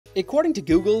According to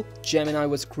Google, Gemini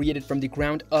was created from the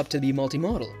ground up to be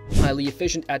multimodal, highly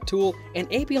efficient at tool and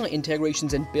API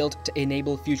integrations and built to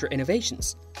enable future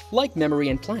innovations, like memory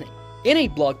and planning. In a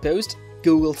blog post,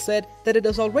 Google said that it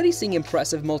is already seeing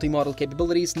impressive multimodal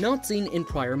capabilities not seen in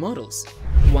prior models.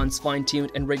 Once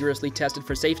fine-tuned and rigorously tested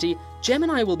for safety,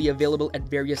 Gemini will be available at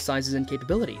various sizes and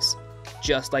capabilities.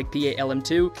 Just like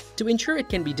PaLM2, to ensure it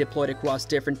can be deployed across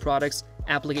different products,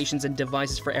 applications, and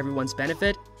devices for everyone's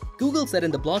benefit, Google said in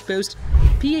the blog post,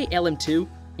 PaLM2,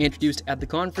 introduced at the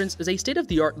conference, is a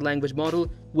state-of-the-art language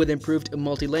model with improved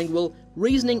multilingual,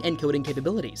 reasoning, and coding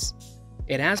capabilities.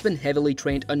 It has been heavily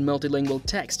trained on multilingual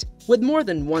text, with more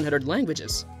than 100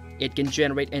 languages. It can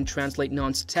generate and translate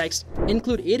nonce text,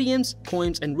 include idioms,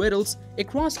 poems, and riddles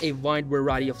across a wide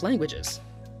variety of languages.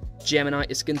 Gemini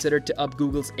is considered to up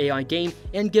Google's AI game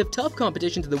and give tough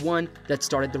competition to the one that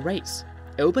started the race,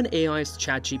 OpenAI's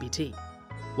ChatGPT.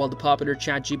 While the popular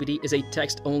ChatGPT is a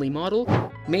text-only model,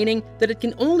 meaning that it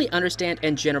can only understand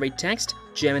and generate text,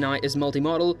 Gemini is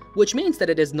multimodal, which means that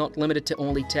it is not limited to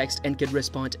only text and could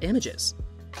respond to images.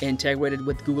 Integrated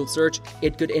with Google Search,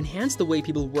 it could enhance the way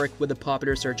people work with the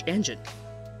popular search engine.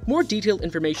 More detailed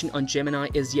information on Gemini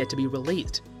is yet to be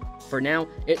released. For now,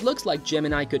 it looks like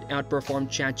Gemini could outperform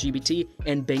ChatGPT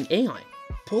and Bing AI,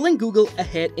 pulling Google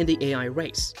ahead in the AI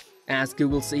race. As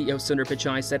Google CEO Sundar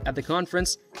Pichai said at the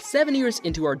conference, 7 years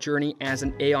into our journey as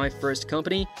an AI-first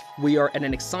company, we are at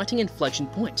an exciting inflection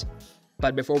point.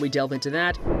 But before we delve into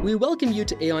that, we welcome you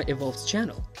to AI Evolved's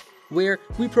channel, where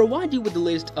we provide you with the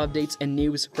latest updates and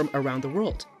news from around the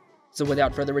world. So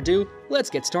without further ado, let's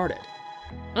get started.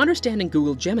 Understanding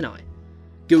Google Gemini.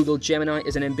 Google Gemini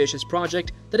is an ambitious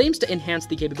project that aims to enhance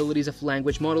the capabilities of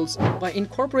language models by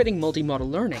incorporating multimodal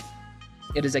learning.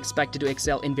 It is expected to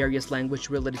excel in various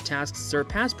language-related tasks,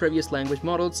 surpass previous language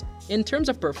models in terms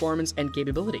of performance and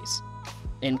capabilities,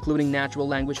 including natural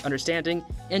language understanding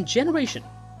and generation.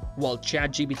 While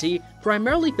ChatGPT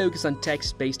primarily focuses on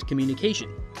text-based communication,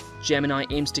 Gemini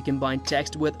aims to combine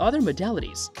text with other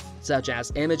modalities, such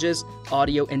as images,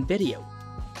 audio, and video.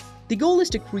 The goal is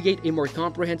to create a more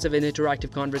comprehensive and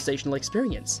interactive conversational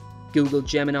experience. Google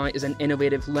Gemini is an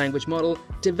innovative language model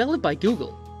developed by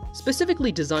Google,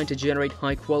 specifically designed to generate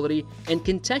high-quality and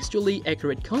contextually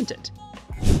accurate content.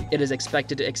 It is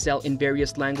expected to excel in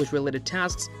various language-related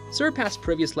tasks, surpass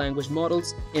previous language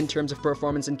models in terms of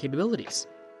performance and capabilities,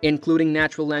 including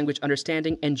natural language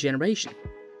understanding and generation.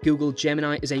 Google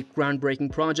Gemini is a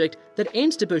groundbreaking project that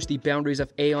aims to push the boundaries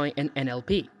of AI and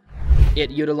NLP.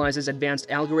 It utilizes advanced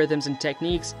algorithms and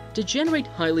techniques to generate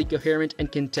highly coherent and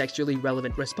contextually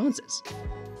relevant responses.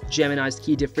 Gemini's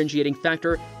key differentiating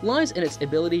factor lies in its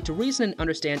ability to reason and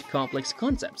understand complex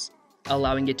concepts,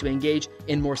 allowing it to engage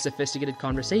in more sophisticated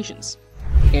conversations.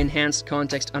 Enhanced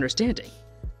context understanding.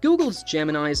 Google's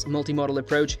Gemini's multimodal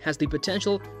approach has the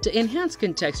potential to enhance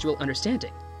contextual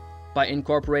understanding. By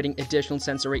incorporating additional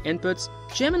sensory inputs,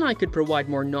 Gemini could provide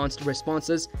more nuanced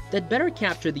responses that better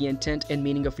capture the intent and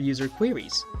meaning of user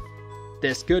queries.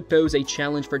 This could pose a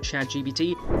challenge for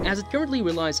ChatGPT as it currently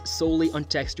relies solely on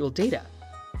textual data.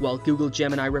 While Google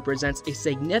Gemini represents a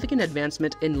significant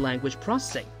advancement in language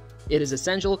processing, it is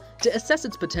essential to assess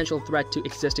its potential threat to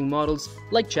existing models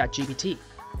like ChatGPT.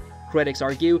 Critics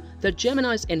argue that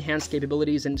Gemini's enhanced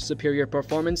capabilities and superior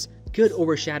performance could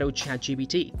overshadow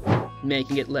ChatGPT,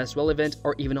 making it less relevant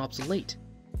or even obsolete.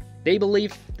 They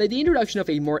believe that the introduction of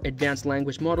a more advanced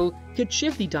language model could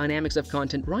shift the dynamics of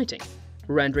content writing,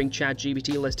 rendering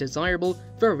ChatGPT less desirable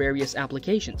for various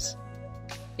applications.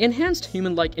 Enhanced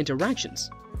human-like interactions.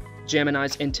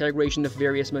 Gemini's integration of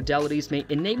various modalities may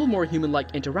enable more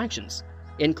human-like interactions,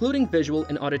 including visual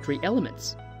and auditory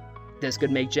elements. This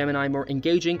could make Gemini more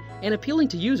engaging and appealing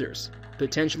to users,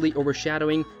 potentially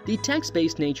overshadowing the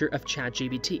text-based nature of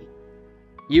ChatGPT.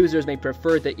 Users may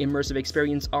prefer the immersive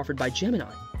experience offered by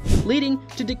Gemini, leading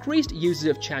to decreased usage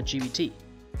of ChatGPT.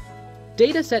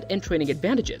 Dataset and training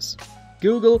advantages.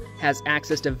 Google has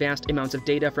access to vast amounts of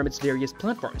data from its various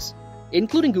platforms,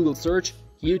 including Google Search,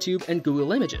 YouTube, and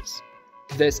Google Images.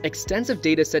 This extensive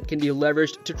dataset can be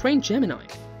leveraged to train Gemini,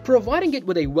 providing it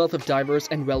with a wealth of diverse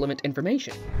and relevant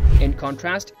information. In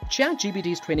contrast,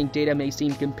 ChatGPT's training data may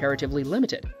seem comparatively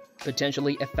limited,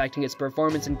 potentially affecting its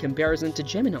performance in comparison to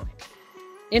Gemini.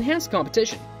 Enhanced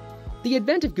competition. The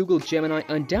advent of Google Gemini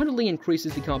undoubtedly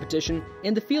increases the competition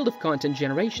in the field of content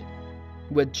generation.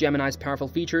 With Gemini's powerful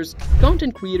features,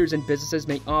 content creators and businesses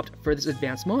may opt for this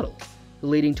advanced model,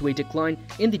 leading to a decline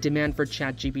in the demand for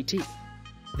ChatGPT.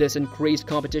 This increased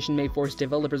competition may force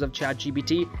developers of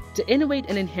ChatGPT to innovate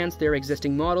and enhance their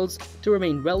existing models to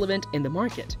remain relevant in the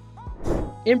market.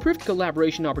 Improved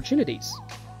collaboration opportunities.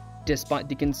 Despite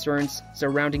the concerns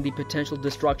surrounding the potential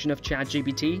destruction of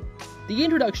ChatGPT, the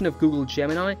introduction of Google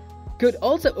Gemini could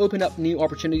also open up new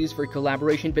opportunities for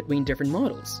collaboration between different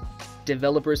models.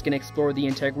 Developers can explore the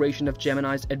integration of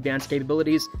Gemini's advanced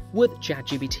capabilities with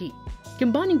ChatGPT,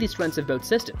 combining the strengths of both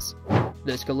systems.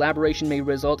 This collaboration may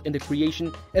result in the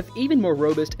creation of even more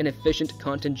robust and efficient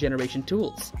content generation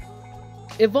tools.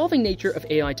 Evolving nature of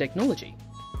AI technology.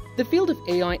 The field of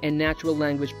AI and natural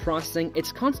language processing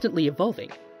is constantly evolving.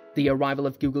 The arrival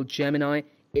of Google Gemini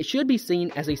should be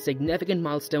seen as a significant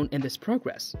milestone in this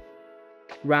progress.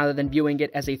 Rather than viewing it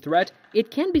as a threat,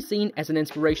 it can be seen as an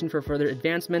inspiration for further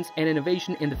advancements and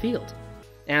innovation in the field.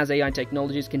 As AI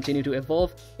technologies continue to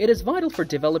evolve, it is vital for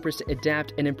developers to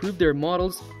adapt and improve their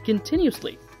models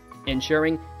continuously,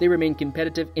 ensuring they remain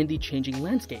competitive in the changing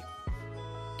landscape.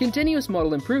 Continuous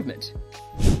model improvement.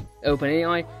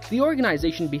 OpenAI, the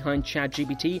organization behind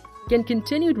ChatGPT, can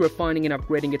continue refining and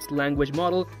upgrading its language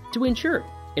model to ensure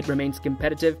it remains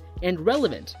competitive and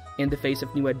relevant in the face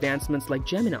of new advancements like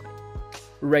Gemini.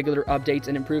 Regular updates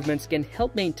and improvements can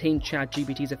help maintain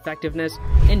ChatGPT's effectiveness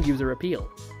and user appeal.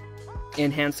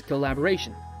 Enhanced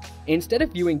collaboration. Instead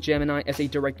of viewing Gemini as a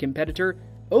direct competitor,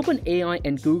 OpenAI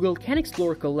and Google can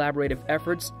explore collaborative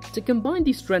efforts to combine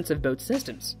the strengths of both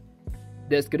systems.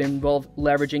 This could involve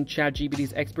leveraging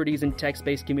ChatGPT's expertise in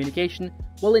text-based communication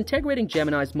while integrating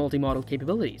Gemini's multimodal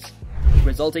capabilities,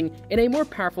 resulting in a more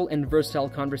powerful and versatile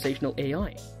conversational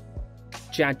AI.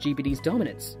 ChatGPT's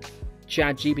dominance.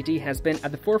 ChatGPT has been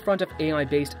at the forefront of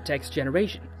AI-based text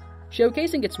generation,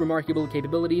 showcasing its remarkable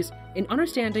capabilities in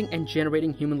understanding and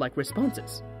generating human-like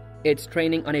responses. Its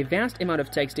training on a vast amount of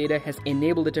text data has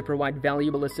enabled it to provide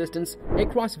valuable assistance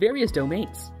across various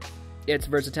domains. Its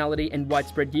versatility and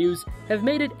widespread use have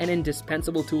made it an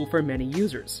indispensable tool for many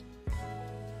users.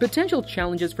 Potential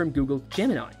challenges from Google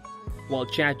Gemini. While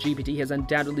ChatGPT has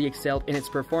undoubtedly excelled in its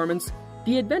performance,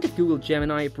 the advent of Google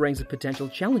Gemini brings potential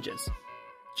challenges.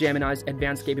 Gemini's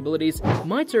advanced capabilities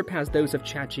might surpass those of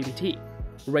ChatGPT,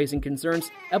 raising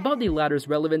concerns about the latter's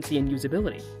relevancy and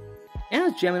usability.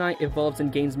 As Gemini evolves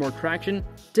and gains more traction,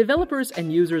 developers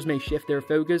and users may shift their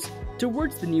focus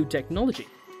towards the new technology,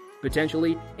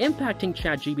 potentially impacting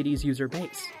ChatGPT's user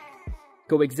base.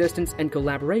 Coexistence and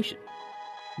collaboration.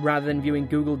 Rather than viewing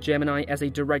Google Gemini as a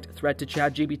direct threat to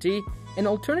ChatGPT, an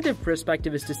alternative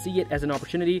perspective is to see it as an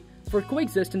opportunity for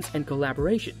coexistence and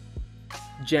collaboration.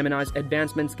 Gemini's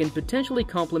advancements can potentially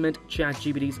complement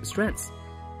ChatGPT's strengths,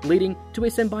 leading to a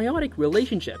symbiotic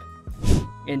relationship.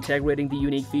 Integrating the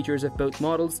unique features of both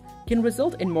models can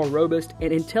result in more robust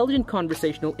and intelligent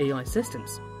conversational AI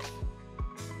systems.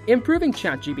 Improving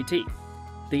ChatGPT.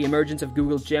 The emergence of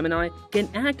Google Gemini can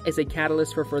act as a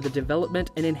catalyst for further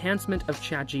development and enhancement of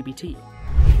ChatGPT.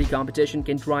 The competition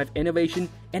can drive innovation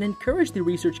and encourage the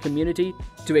research community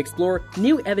to explore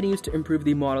new avenues to improve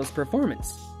the model's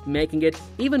performance, making it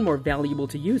even more valuable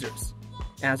to users.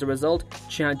 As a result,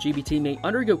 ChatGPT may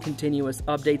undergo continuous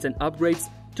updates and upgrades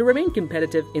to remain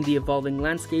competitive in the evolving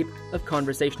landscape of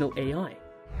conversational AI.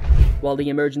 While the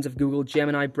emergence of Google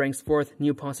Gemini brings forth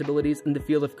new possibilities in the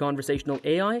field of conversational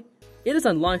AI, it is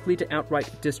unlikely to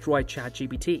outright destroy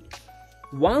ChatGPT.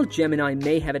 While Gemini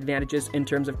may have advantages in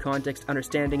terms of context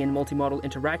understanding and multimodal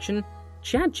interaction,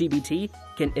 ChatGPT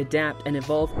can adapt and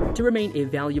evolve to remain a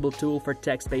valuable tool for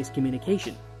text-based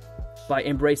communication. By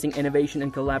embracing innovation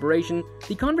and collaboration,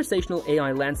 the conversational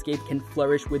AI landscape can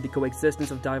flourish with the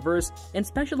coexistence of diverse and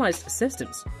specialized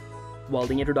systems. While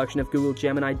the introduction of Google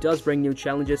Gemini does bring new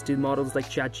challenges to models like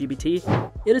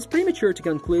ChatGPT, it is premature to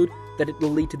conclude that it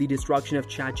will lead to the destruction of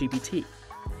ChatGPT.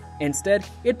 Instead,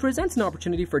 it presents an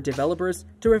opportunity for developers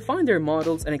to refine their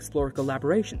models and explore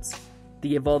collaborations.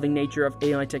 The evolving nature of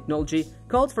AI technology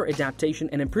calls for adaptation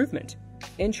and improvement,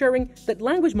 ensuring that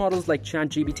language models like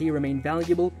ChatGPT remain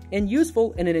valuable and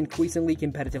useful in an increasingly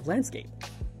competitive landscape.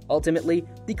 Ultimately,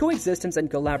 the coexistence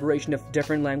and collaboration of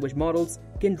different language models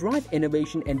can drive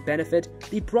innovation and benefit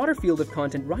the broader field of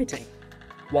content writing.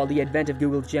 While the advent of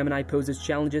Google Gemini poses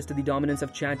challenges to the dominance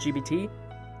of ChatGPT,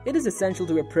 it is essential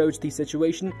to approach the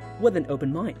situation with an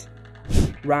open mind.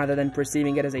 Rather than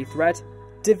perceiving it as a threat,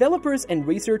 developers and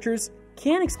researchers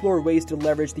can explore ways to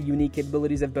leverage the unique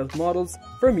capabilities of both models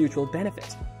for mutual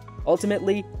benefit.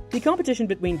 Ultimately, the competition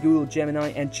between Google Gemini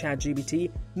and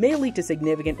ChatGPT may lead to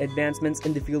significant advancements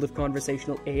in the field of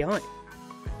conversational AI,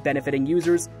 benefiting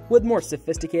users with more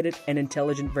sophisticated and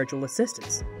intelligent virtual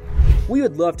assistants. We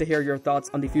would love to hear your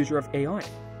thoughts on the future of AI.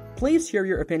 Please share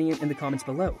your opinion in the comments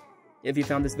below. If you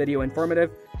found this video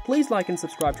informative, please like and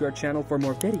subscribe to our channel for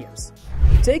more videos.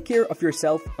 Take care of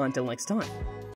yourself until next time.